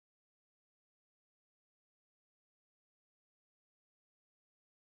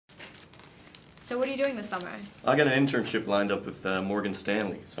So what are you doing this summer? I got an internship lined up with Morgan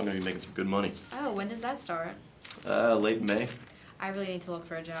Stanley, so I'm going to be making some good money. Oh, when does that start? Late May. I really need to look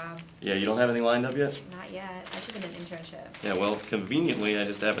for a job. Yeah, you don't have anything lined up yet? Not yet. I should get an internship. Yeah, well, conveniently, I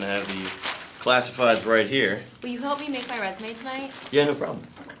just happen to have the classifieds right here. Will you help me make my resume tonight? Yeah, no problem.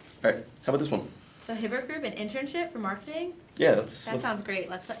 All right, how about this one? The Hibbert Group, an internship for marketing? Yeah, That sounds great.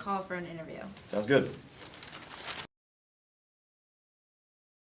 Let's call for an interview. Sounds good.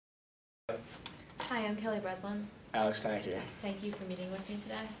 Hi, I'm Kelly Breslin. Alex, thank you. Thank you for meeting with me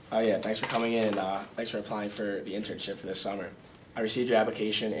today. Oh yeah, thanks for coming in and thanks for applying for the internship for this summer. I received your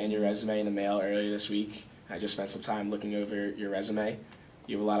application and your resume in the mail earlier this week. I just spent some time looking over your resume.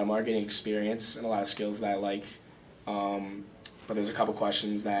 You have a lot of marketing experience and a lot of skills that I like, but there's a couple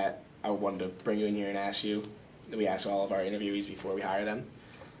questions that I wanted to bring you in here and ask you that we ask all of our interviewees before we hire them.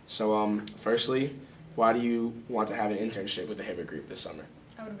 So firstly, why do you want to have an internship with the Hibbert Group this summer?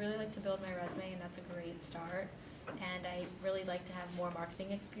 I would really like to build my resume, and that's a great start. And I really like to have more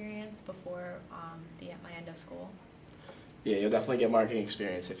marketing experience before my end of school. Yeah, you'll definitely get marketing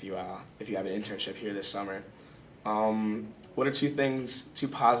experience if you have an internship here this summer. What are two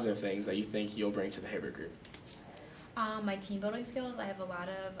positive things that you think you'll bring to the Hibbert Group? My team building skills. I have a lot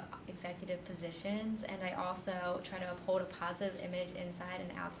of executive positions, and I also try to uphold a positive image inside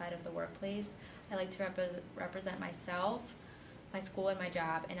and outside of the workplace. I like to represent myself, my school, and my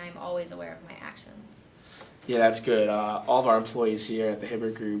job, and I'm always aware of my actions. Yeah, that's good. All of our employees here at the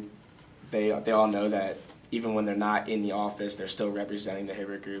Hibbert Group, they all know that even when they're not in the office, they're still representing the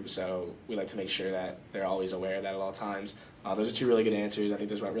Hibbert Group, so we like to make sure that they're always aware of that at all times. Those are two really good answers. I think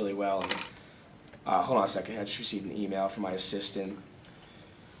those went really well. And, hold on a second. I just received an email from my assistant.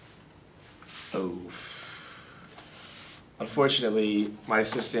 Oh. Unfortunately, my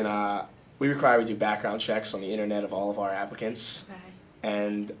assistant, we require we do background checks on the internet of all of our applicants. Okay.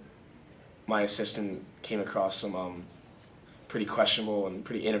 And my assistant came across some pretty questionable and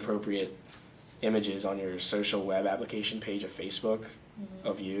pretty inappropriate images on your social web application page of Facebook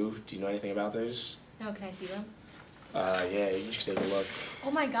of you. Do you know anything about those? No, can I see them? Yeah, you can just take a look. Oh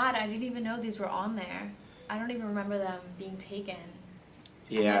my God, I didn't even know these were on there. I don't even remember them being taken.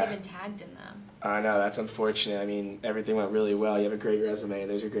 Yeah. I'm not even tagged in them. I know, that's unfortunate. I mean, everything went really well. You have a great resume, and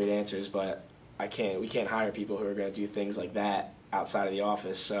those are great answers, but we can't hire people who are going to do things like that outside of the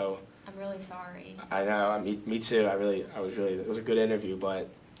office, so. I'm really sorry. I know, me too. It was a good interview, but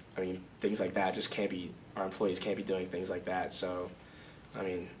I mean, things like that just can't be, our employees can't be doing things like that, so, I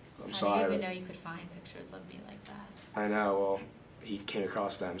mean, I'm sorry. I didn't even know you could find pictures of me like that. I know, well, he came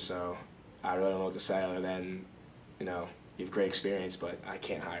across them, so I really don't know what to say other than, you know, you have great experience, but I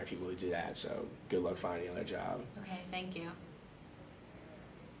can't hire people who do that, so good luck finding another job. Okay, thank you.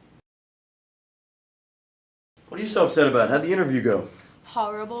 What are you so upset about? How'd the interview go?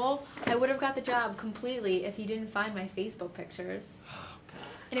 Horrible. I would have got the job completely if you didn't find my Facebook pictures.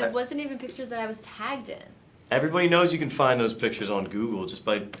 And it wasn't even pictures that I was tagged in. Everybody knows you can find those pictures on Google just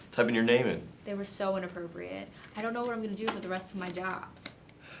by typing your name in. They were so inappropriate. I don't know what I'm going to do for the rest of my jobs.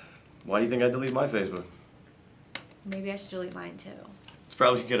 Why do you think I delete my Facebook? Maybe I should delete mine too. It's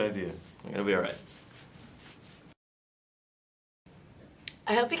probably a good idea. It'll be alright.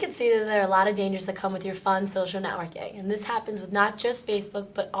 I hope you can see that there are a lot of dangers that come with your fun social networking, and this happens with not just Facebook,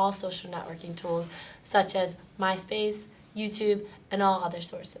 but all social networking tools such as MySpace, YouTube, and all other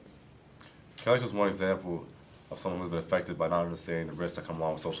sources. Kelly's just one example of someone who's been affected by not understanding the risks that come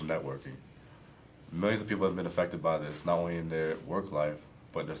along with social networking. Millions of people have been affected by this, not only in their work life,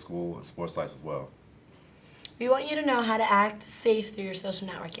 but their school and sports life as well. We want you to know how to act safe through your social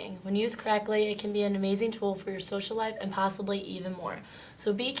networking. When used correctly, it can be an amazing tool for your social life and possibly even more.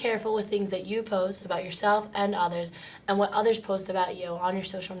 So be careful with things that you post about yourself and others, and what others post about you on your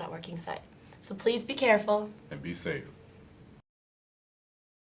social networking site. So please be careful. And be safe.